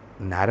 કે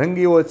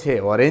નારંગીઓ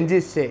છે,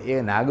 ઓરેન્જીસ છે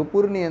એ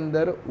નાગપુરની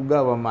અંદર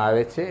ઉગાવવામાં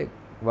આવે છે,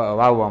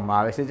 વાવવામાં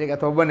આવે છે કે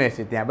અથવા બને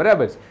છે ત્યાં.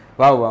 બરાબર છે?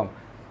 વાવવામાં.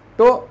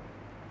 તો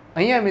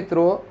અહીંયા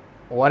મિત્રો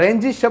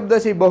ઓરેન્જીસ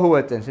શબ્દ છે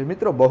બહુવચન છે.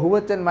 મિત્રો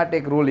બહુવચન માટે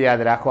એક રૂલ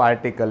યાદ રાખો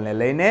આર્ટિકલને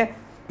લઈને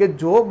કે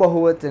જો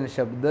બહુવચન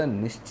શબ્દ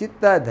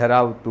નિશ્ચિતતા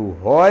ધરાવતું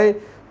હોય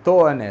તો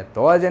અને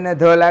તો જ એને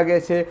ધ લાગે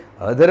છે,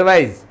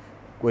 અધરવાઇઝ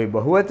કોઈ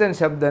બહુવચન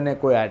શબ્દને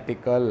કોઈ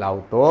આર્ટિકલ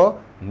લાવતો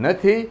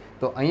નથી.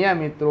 તો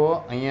અહીંયા મિત્રો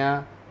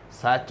અહીંયા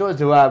સાચો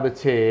જવાબ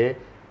છે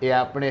એ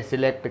આપણે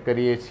સિલેક્ટ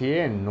કરીએ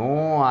છીએ નો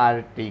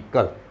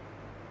આર્ટિકલ.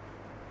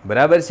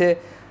 બરાબર છે.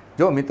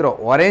 જો મિત્રો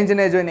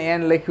ઓરેન્જને જોઈને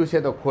એન લખ્યું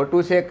છે તો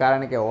ખોટું છે,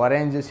 કારણ કે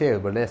ઓરેન્જ છે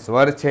ભલે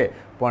સ્વર છે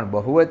પણ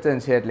બહુવચન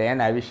છે એટલે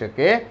એન આવી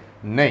શકે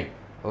નહીં.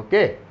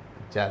 ઓકે,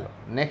 ચાલો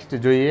નેક્સ્ટ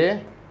જોઈએ.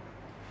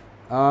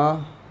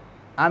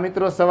 આ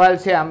મિત્રો સવાલ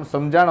છે, આમ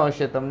સમજાણો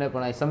હશે તમને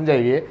પણ અહીં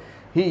સમજાવીએ.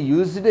 હી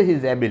યુઝડ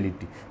હિઝ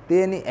એબિલિટી,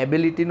 તે એની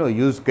એબિલિટીનો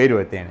યુઝ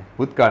કર્યો તેણે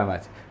ભૂતકાળમાં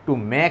છે. ટુ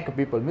મેક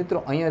પીપલ,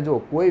 મિત્રો અહીંયા જો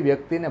કોઈ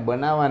વ્યક્તિને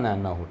બનાવવાના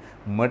ન હોય,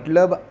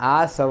 મતલબ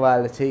આ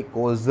સવાલ છે એ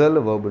કોઝલ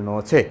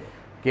વર્બનો છે.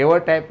 કેવો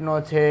ટાઈપનો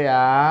છે?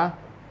 આ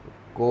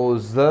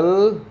કોઝલ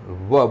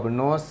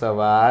વર્બનો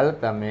સવાલ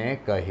તમે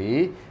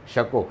કહી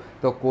શકો.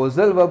 તો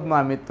કોઝલ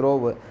વર્બમાં મિત્રો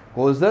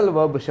કોઝલ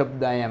વર્બ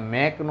શબ્દ અહીંયા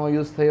મેકનો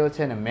યુઝ થયો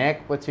છે ને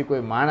મેક પછી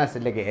કોઈ માણસ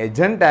એટલે કે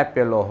એજન્ટ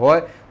આપેલો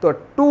હોય તો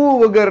ટુ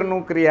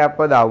વગરનું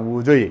ક્રિયાપદ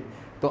આવવું જોઈએ.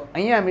 તો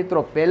અહીંયા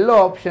મિત્રો પહેલો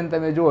ઓપ્શન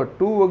તમે જુઓ,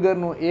 ટુ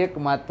વગરનું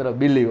એકમાત્ર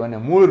બિલીવ અને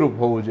મૂળરૂપ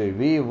હોવું જોઈએ.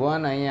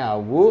 V1 અહીંયા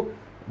આવવું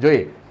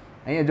જોઈએ.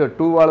 અહીંયા જો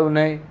ટુ વાળું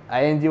નહીં,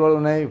 આઈએનજી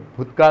વાળું નહીં,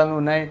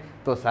 ભૂતકાળનું નહીં,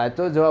 તો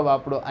સાચો જવાબ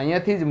આપણો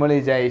અહીંયાથી જ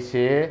મળી જાય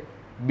છે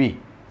બી.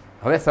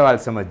 હવે સવાલ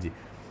સમજીએ.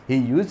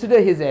 હી used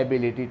his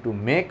ability to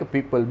make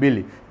people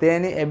believe, તે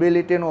એની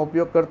એબિલિટીનો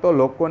ઉપયોગ કરતો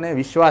લોકોને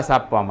વિશ્વાસ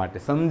આપવા માટે,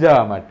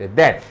 સમજાવવા માટે,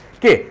 ધેટ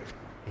કે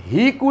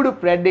he could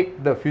predict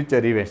the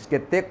future events, કે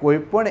તે કોઈ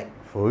પણ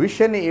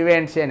ભવિષ્યની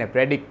ઇવેન્ટ છે એને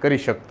પ્રેડિક્ટ કરી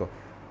શકતો,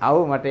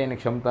 આવું માટે એની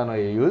ક્ષમતાનો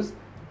એ યુઝ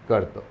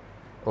કરતો.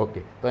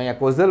 ઓકે, તો અહીંયા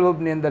કોઝલ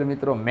વર્બની અંદર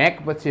મિત્રો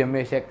મેક પછી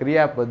હંમેશા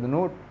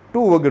ક્રિયાપદનું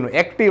ટુ વગરનું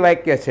એક્ટિવ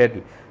વાક્ય છે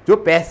એટલે જો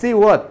પેસિવ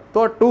હોત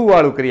તો ટુ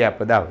વાળું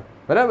ક્રિયાપદ આવે.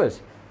 બરાબર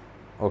છે.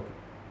 ઓકે,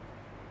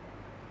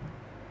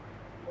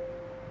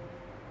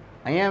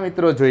 અહીંયા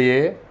મિત્રો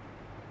જોઈએ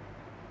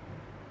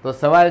તો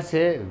સવાલ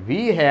છે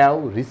we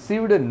have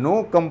received no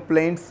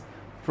complaints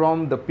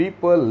from the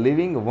people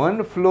living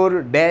one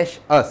floor dash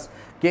અસ,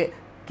 કે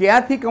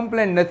ક્યાંથી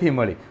કમ્પ્લેન્ટ નથી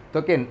મળી?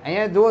 તો કે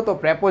અહીંયા જુઓ તો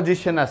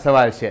પ્રેપોઝિશનના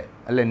સવાલ છે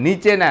એટલે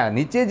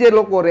નીચે જે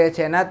લોકો રહે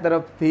છે એના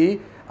તરફથી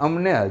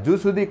અમને હજુ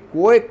સુધી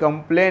કોઈ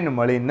કમ્પ્લેન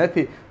મળી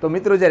નથી. તો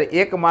મિત્રો જ્યારે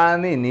એક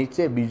માળની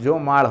નીચે બીજો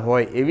માળ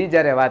હોય એવી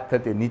જ્યારે વાત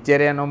થતી, નીચે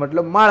રહેવાનો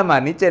મતલબ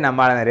માળમાં નીચેના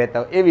માળને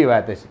રહેતા હોય એવી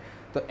વાત હશે,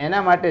 તો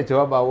એના માટે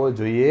જવાબ આવવો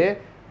જોઈએ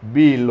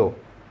બિલો.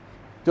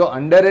 જો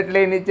અંડર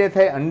એટલે નીચે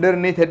થાય,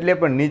 અંડરનીથ એટલે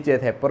પણ નીચે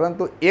થાય,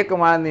 પરંતુ એક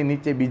માળની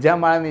નીચે બીજા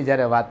માળની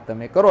જ્યારે વાત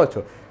તમે કરો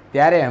છો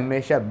ત્યારે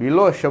હંમેશા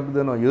બિલો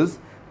શબ્દનો યુઝ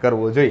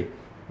કરવો જોઈએ.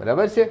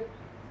 બરાબર છે.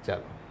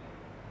 ચાલો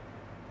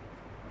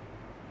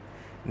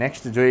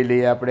નેક્સ્ટ જોઈ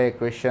લઈએ આપણે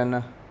ક્વેશ્ચન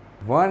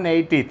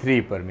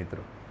 183 પર.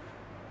 મિત્રો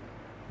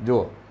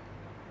જુઓ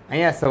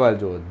અહીંયા સવાલ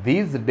જુઓ,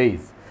 ધીઝ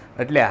ડેઝ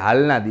એટલે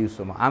હાલના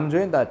દિવસોમાં. આમ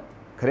જોઈએ ને તો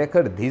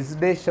ખરેખર ધીઝ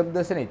ડેઝ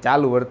શબ્દ છે ને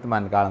ચાલુ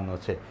વર્તમાન કાળનો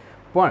છે,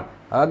 પણ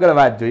આગળ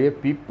વાત જોઈએ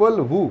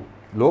પીપલ હુ,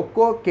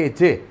 લોકો કે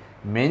જે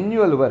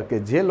મેન્યુઅલ વર્ક, કે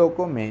જે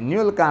લોકો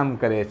મેન્યુઅલ કામ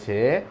કરે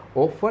છે,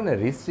 often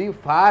receive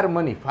far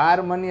money,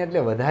 far money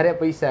એટલે વધારે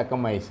પૈસા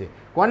કમાય છે.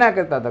 કોના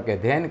કરતાં? તો કે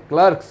ધેન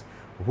ક્લર્ક્સ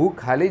હુ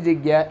ખાલી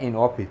જગ્યા ઇન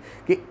ઓફિસ,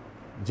 કે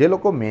જે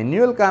લોકો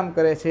મેન્યુઅલ કામ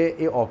કરે છે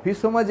એ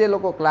ઓફિસોમાં જે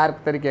લોકો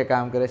ક્લાર્ક તરીકે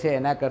કામ કરે છે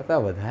એના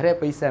કરતાં વધારે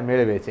પૈસા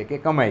મેળવે છે કે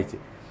કમાય છે.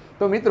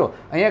 તો મિત્રો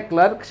અહીંયા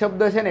ક્લર્ક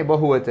શબ્દ છે ને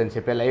બહુવચન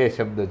છે, પહેલાં એ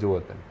શબ્દ જુઓ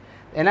તમે,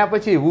 એના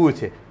પછી વુ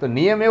છે. તો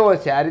નિયમ એવો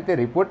છે આ રીતે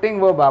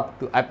રિપોર્ટિંગ વર્બ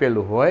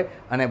આપેલું હોય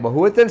અને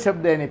બહુવચન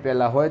શબ્દ એની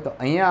પહેલાં હોય તો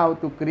અહીંયા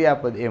આવતું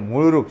ક્રિયાપદ એ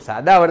મૂળરૂપ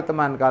સાદા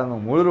વર્તમાન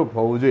કાળનું મૂળરૂપ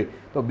હોવું જોઈએ.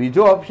 તો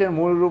બીજો ઓપ્શન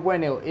મૂળરૂપ હોય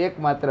ને એવો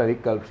એકમાત્ર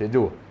વિકલ્પ છે,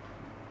 જુઓ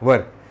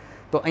વર્ક.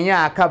 તો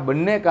અહીંયા આખા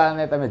બંને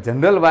કાળને તમે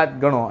જનરલ વાત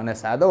ગણો અને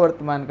સાદો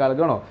વર્તમાન કાળ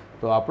ગણો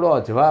તો આપણો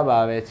જવાબ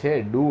આવે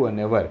છે ડુ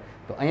અને વર્ક.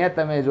 તો અહીંયા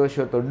તમે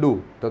જોશો તો ડુ,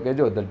 તો કે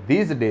જો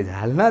ધીઝ ડેઝ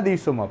હાલના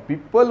દિવસોમાં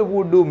people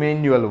વુ do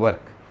manual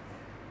work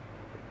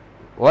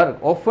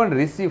often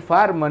receive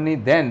far money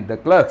than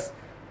the ક્લર્ક્સ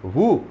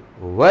who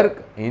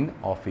work in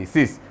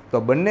offices.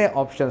 તો બંને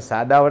ઓપ્શન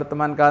સાદા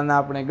વર્તમાન કાળના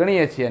આપણે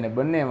ગણીએ છીએ અને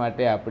બંને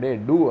માટે આપણે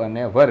ડુ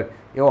અને વર્ક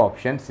એવો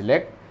ઓપ્શન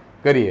સિલેક્ટ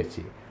કરીએ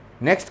છીએ.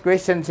 નેક્સ્ટ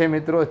ક્વેશ્ચન છે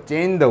મિત્રો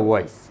ચેન્જ ધ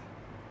વોઇસ.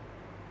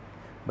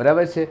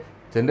 બરાબર છે.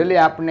 જનરલી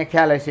આપણને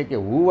ખ્યાલ હશે કે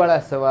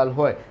હુવાળા સવાલ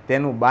હોય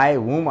તેનું બાય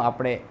હુમ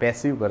આપણે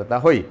પેસિવ કરતા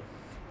હોઈએ.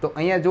 તો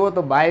અહીંયા જુઓ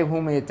તો બાય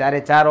હુમ એ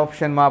ચારે ચાર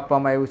ઓપ્શનમાં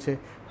આપવામાં આવ્યું છે.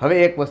 હવે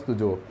એક વસ્તુ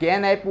જુઓ,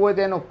 કેન આપ્યું હોય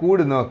તો એનો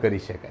કુડ ન કરી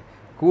શકાય,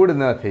 કુડ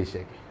ન થઈ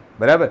શકે.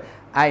 બરાબર.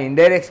 આ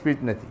ઇનડાયરેક્ટ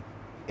સ્પીચ નથી,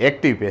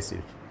 એક્ટિવ પેસિવ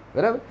છે.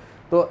 બરાબર.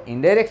 તો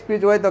ઇનડાયરેક્ટ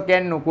સ્પીચ હોય તો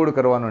કેનનું કુડ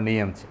કરવાનો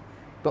નિયમ છે.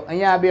 તો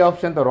અહીંયા આ બે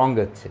ઓપ્શન તો રોંગ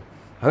જ છે.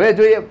 હવે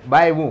જોઈએ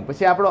બાય હુમ,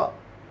 પછી આપણો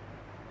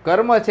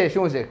કર્મ છે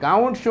શું છે,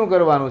 કાઉન્ટ શું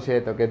કરવાનું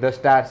છે, તો કે ધ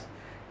સ્ટાર્સ.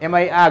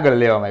 એમાં આગળ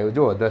લેવામાં આવ્યું,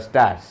 જુઓ ધ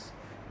સ્ટાર્સ,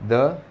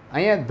 ધ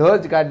અહીંયા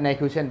ધ જ કાઢી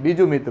નાખ્યું છે.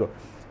 બીજું મિત્રો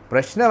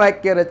પ્રશ્ન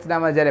વાક્ય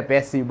રચનામાં જ્યારે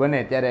પેસિવ બને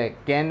ત્યારે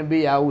કેન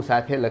બી આવું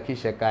સાથે લખી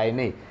શકાય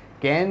નહીં.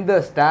 Can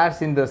the stars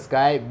in the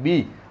sky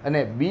બી,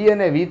 અને બી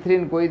અને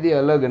V3 કોઈ દી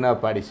અલગ ન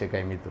પાડી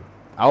શકાય મિત્રો,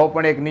 આવો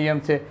પણ એક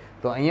નિયમ છે.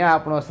 તો અહીંયા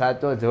આપણો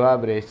સાચો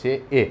જવાબ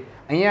રહેશે એ.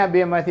 અહીંયા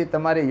બેમાંથી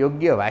તમારે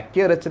યોગ્ય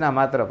વાક્ય રચના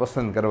માત્ર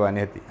પસંદ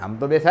કરવાની હતી. આમ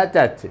તો બે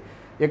સાચા જ છે.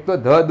 એક તો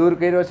ધ દૂર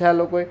કર્યો છે આ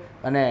લોકોએ,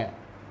 અને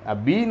આ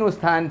બીનું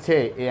સ્થાન છે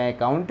એ અહીં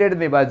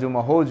કાઉન્ટેડની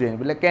બાજુમાં હોવું જોઈએ,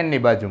 એટલે કેનની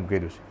બાજુમાં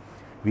કર્યું છે.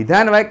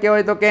 વિધાન વાક્ય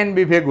હોય તો કેન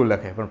બી ભેગું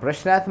લખે, પણ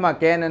પ્રશ્નાર્થમાં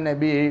કેન અને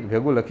બી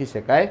ભેગું લખી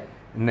શકાય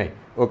નહીં.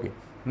 ઓકે,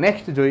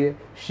 નેક્સ્ટ જોઈએ.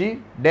 શી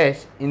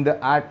dash in the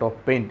art of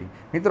painting.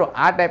 મિત્રો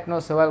આ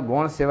ટાઈપનો સવાલ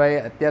ગૌણ સેવાએ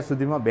અત્યાર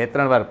સુધીમાં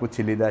 2-3 વાર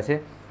પૂછી લીધા છે.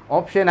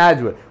 ઓપ્શન આ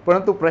જ હોય,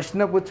 પરંતુ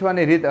પ્રશ્ન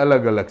પૂછવાની રીત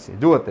અલગ અલગ છે.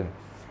 જુઓ તમે,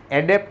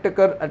 એડેપ્ટ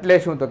કર એટલે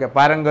શું? તો કે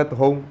પારંગત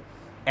હોવું.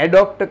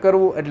 એડોપ્ટ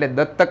કરવું એટલે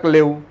દત્તક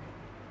લેવું.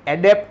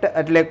 એડેપ્ટ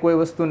એટલે કોઈ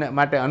વસ્તુને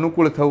માટે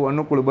અનુકૂળ થવું,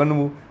 અનુકૂળ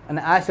બનવું. અને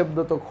આ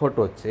શબ્દ તો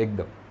ખોટો જ છે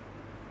એકદમ,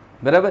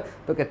 બરાબર.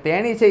 તો કે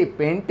તેણી છે એ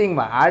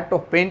પેઇન્ટિંગમાં, આર્ટ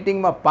ઓફ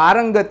પેઇન્ટિંગમાં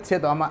પારંગત છે.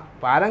 તો આમાં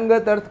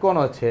પારંગત અર્થ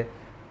કોનો છે?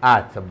 આ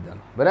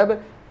શબ્દનો, બરાબર.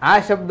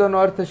 આ શબ્દનો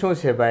અર્થ શું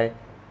છે ભાઈ?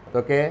 તો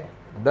કે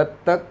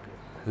દત્તક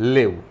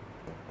લેવું,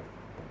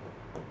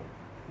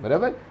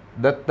 બરાબર,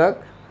 દત્તક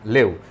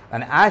લેવું.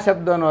 અને આ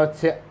શબ્દનો અર્થ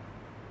છે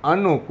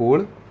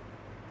અનુકૂળ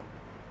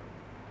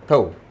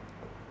થવું.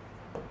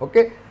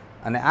 ઓકે,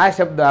 અને આ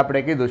શબ્દ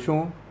આપણે કીધું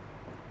શું?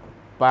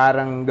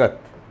 પારંગત.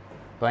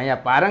 તો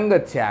અહીંયા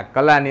પારંગત છે, આ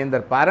કલાની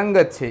અંદર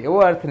પારંગત છે એવો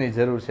અર્થની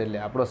જરૂર છે, એટલે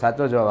આપણો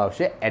સાચો જવાબ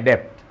આવશે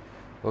એડેપ્ટ.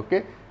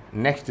 ઓકે,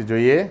 નેક્સ્ટ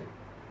જોઈએ.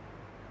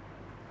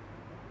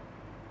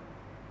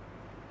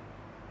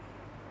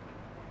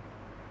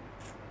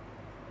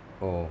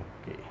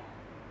 ઓકે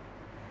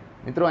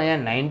મિત્રો,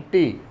 અહીંયા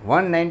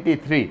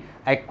 193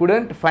 આઈ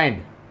couldn't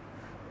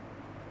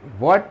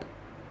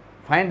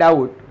find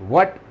out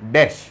vote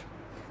dash.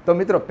 તો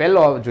મિત્રો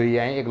પહેલો જોઈએ,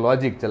 અહીં એક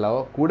લોજિક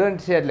ચલાવો.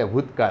 કુડન્ટ છે એટલે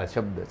ભૂતકાળ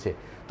શબ્દ છે.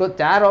 તો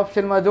 4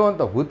 ઓપ્શનમાં જુઓ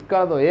તો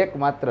ભૂતકાળ તો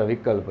એકમાત્ર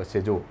વિકલ્પ છે.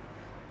 જુઓ,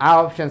 આ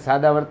ઓપ્શન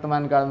સાદા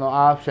વર્તમાનકાળનો,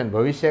 આ ઓપ્શન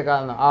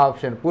ભવિષ્યકાળનો, આ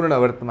ઓપ્શન પૂર્ણ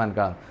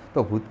વર્તમાનકાળનો.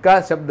 તો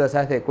ભૂતકાળ શબ્દ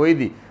સાથે કોઈ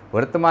દી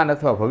વર્તમાન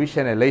અથવા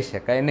ભવિષ્યને લઈ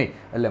શકાય નહીં,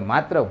 એટલે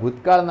માત્ર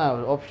ભૂતકાળના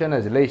ઓપ્શન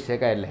જ લઈ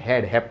શકાય, એટલે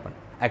હેડ હેપન.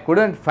 આઈ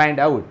કુડન્ટ ફાઇન્ડ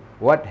આઉટ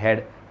વોટ હેડ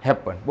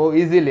હેપન. બહુ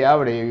ઇઝીલી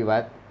આવડે એવી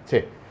વાત છે.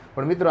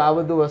 પણ મિત્રો આ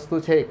બધું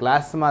વસ્તુ છે એ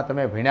ક્લાસમાં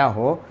તમે ભણ્યા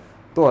હો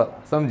તો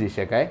સમજી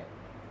શકાય.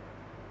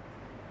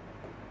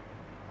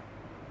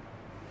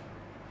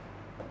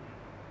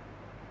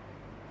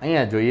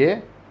 અહીંયા જોઈએ,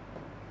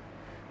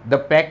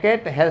 the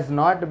packet has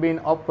not bin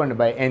opened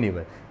by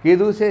anyone.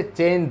 કીધું છે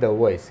ચેન્જ ધ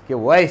વોઇસ, કે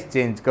વોઇસ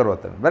ચેન્જ કરો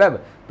તમે, બરાબર.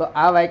 તો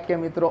આ વાક્ય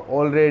મિત્રો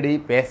ઓલરેડી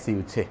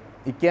પેસિવ છે.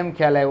 એ કેમ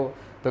ખ્યાલ આવ્યો?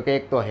 તો કે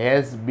એક તો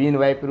હેઝ બીન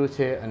વાપર્યું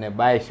છે અને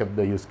બાય શબ્દ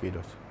યુઝ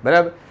કર્યો છે,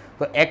 બરાબર.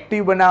 તો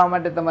એક્ટિવ બનાવવા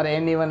માટે તમારે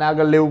એનીવન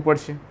આગળ લેવું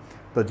પડશે.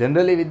 તો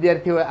જનરલી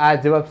વિદ્યાર્થીઓ આ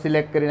જવાબ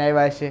સિલેક્ટ કરીને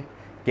આવ્યા છે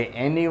કે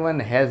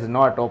એનીવન હેઝ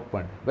નોટ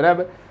ઓપન્ડ,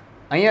 બરાબર.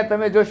 અહીંયા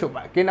તમે જોશો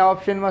બાકીના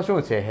ઓપ્શનમાં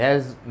શું છે?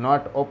 Has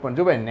not open.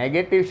 જો ભાઈ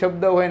નેગેટિવ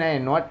શબ્દ હોય ને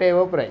અહીં નોટ એ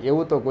વપરાય,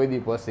 એવું તો કોઈ દી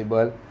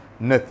પોસિબલ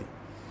નથી.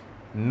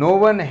 નો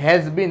વન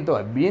હેઝ બીન,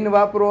 તો બીન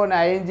વાપરો અને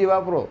આઈએનજી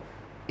વાપરો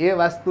એ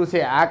વસ્તુ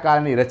છે આ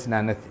કાળની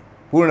રચના નથી,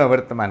 પૂર્ણ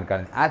વર્તમાન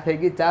કાળની. આ થઈ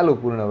ગઈ ચાલુ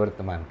પૂર્ણ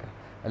વર્તમાન કાળ,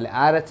 એટલે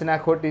આ રચના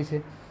ખોટી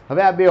છે.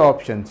 હવે આ બે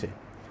ઓપ્શન છે,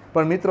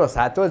 પણ મિત્રો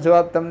સાચો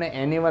જવાબ તમને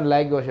એનીવન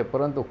લાગ્યો છે,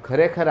 પરંતુ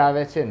ખરેખર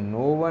આવે છે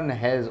નો one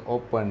has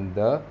open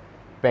the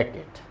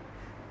packet.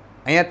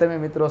 અહીંયા તમે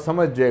મિત્રો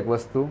સમજજો એક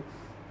વસ્તુ,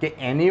 કે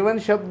એનીવન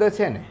શબ્દ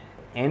છે ને,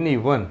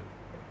 એનીવન,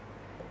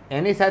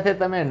 એની સાથે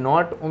તમે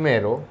નોટ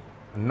ઉમેરો,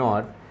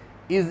 નોટ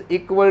ઇઝ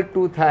ઇક્વલ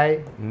ટુ થાય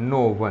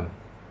નો વન,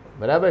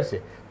 બરાબર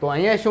છે. તો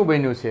અહીંયા શું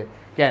બન્યું છે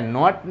કે આ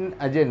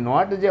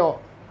નોટ જે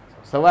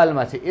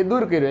સવાલમાં છે એ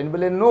દૂર કર્યો, એને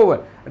બદલે નો વન,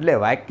 એટલે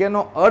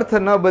વાક્યનો અર્થ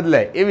ન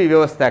બદલાય એવી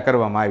વ્યવસ્થા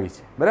કરવામાં આવી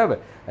છે, બરાબર.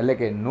 એટલે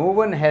કે નો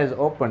one has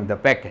open the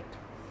packet,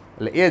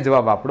 એટલે એ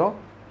જવાબ આપણો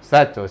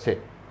સાચો છે,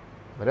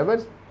 બરાબર.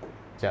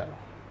 ચાલો,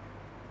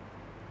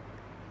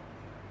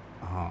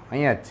 હા,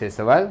 અહીંયા જ છે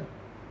સવાલ.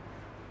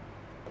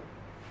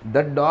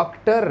 ધ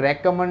ડોક્ટર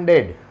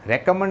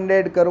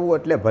રેકમેન્ડેડ કરવું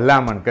એટલે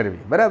ભલામણ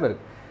કરવી, બરાબર.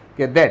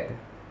 કે that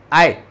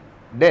I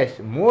dash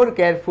more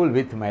careful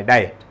with my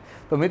diet.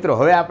 તો મિત્રો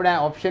હવે આપણે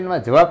આ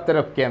ઓપ્શનમાં જવાબ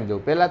તરફ કેમ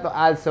જવું? પહેલાં તો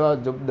આ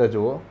શબ્દ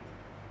જુઓ,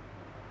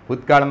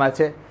 ભૂતકાળમાં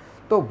છે.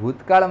 તો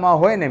ભૂતકાળમાં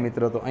હોય ને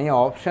મિત્રો, તો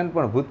અહીંયા ઓપ્શન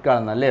પણ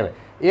ભૂતકાળના લેવાય.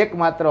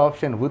 એકમાત્ર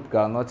ઓપ્શન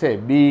ભૂતકાળનો છે,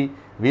 બી,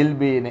 વિલ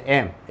બી અને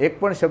એમ. એક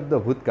પણ શબ્દ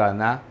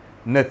ભૂતકાળના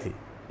નથી,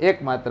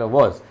 એકમાત્ર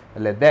વોઝ.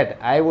 એટલે that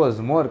I was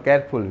more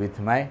careful with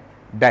my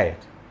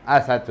diet.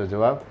 આ સાચો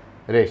જવાબ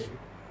રહેશે.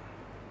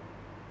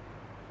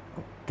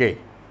 ઓકે,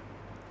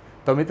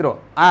 તો મિત્રો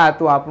આ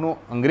હતું આપણું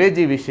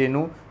અંગ્રેજી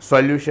વિષયનું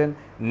સોલ્યુશન.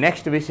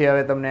 નેક્સ્ટ વિષય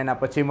હવે તમને એના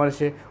પછી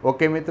મળશે.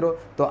 ઓકે મિત્રો,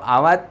 તો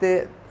આવા તે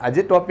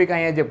આજે ટોપિક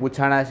અહીંયા જે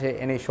પૂછાણા છે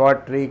એની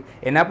શોર્ટ ટ્રીક,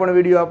 એના પણ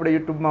વિડીયો આપણે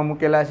યુટ્યુબમાં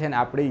મૂકેલા છે. અને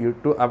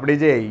આપણી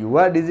જે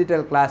યુવા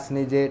ડિજિટલ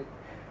ક્લાસની જે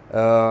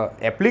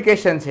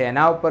એપ્લિકેશન છે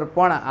એના ઉપર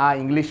પણ આ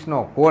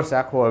ઇંગ્લિશનો કોર્સ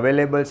આખો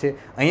અવેલેબલ છે.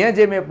 અહીંયા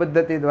જે મેં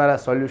પદ્ધતિ દ્વારા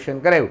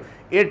સોલ્યુશન કરાવ્યું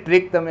એ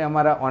ટ્રીક તમે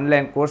અમારા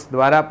ઓનલાઈન કોર્સ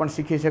દ્વારા પણ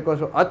શીખી શકો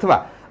છો,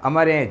 અથવા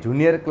અમારે અહીં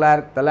જુનિયર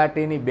ક્લાર્ક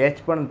તલાટીની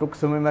બેચ પણ ટૂંક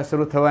સમયમાં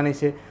શરૂ થવાની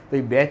છે. તો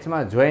એ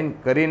બેચમાં જોઈન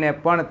કરીને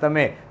પણ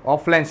તમે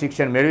ઓફલાઈન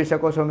શિક્ષણ મેળવી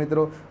શકો છો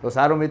મિત્રો. તો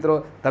સારું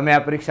મિત્રો, તમે આ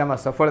પરીક્ષામાં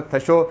સફળ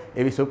થશો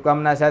એવી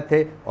શુભકામના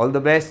સાથે all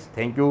the best.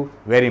 Thank you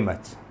very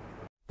much.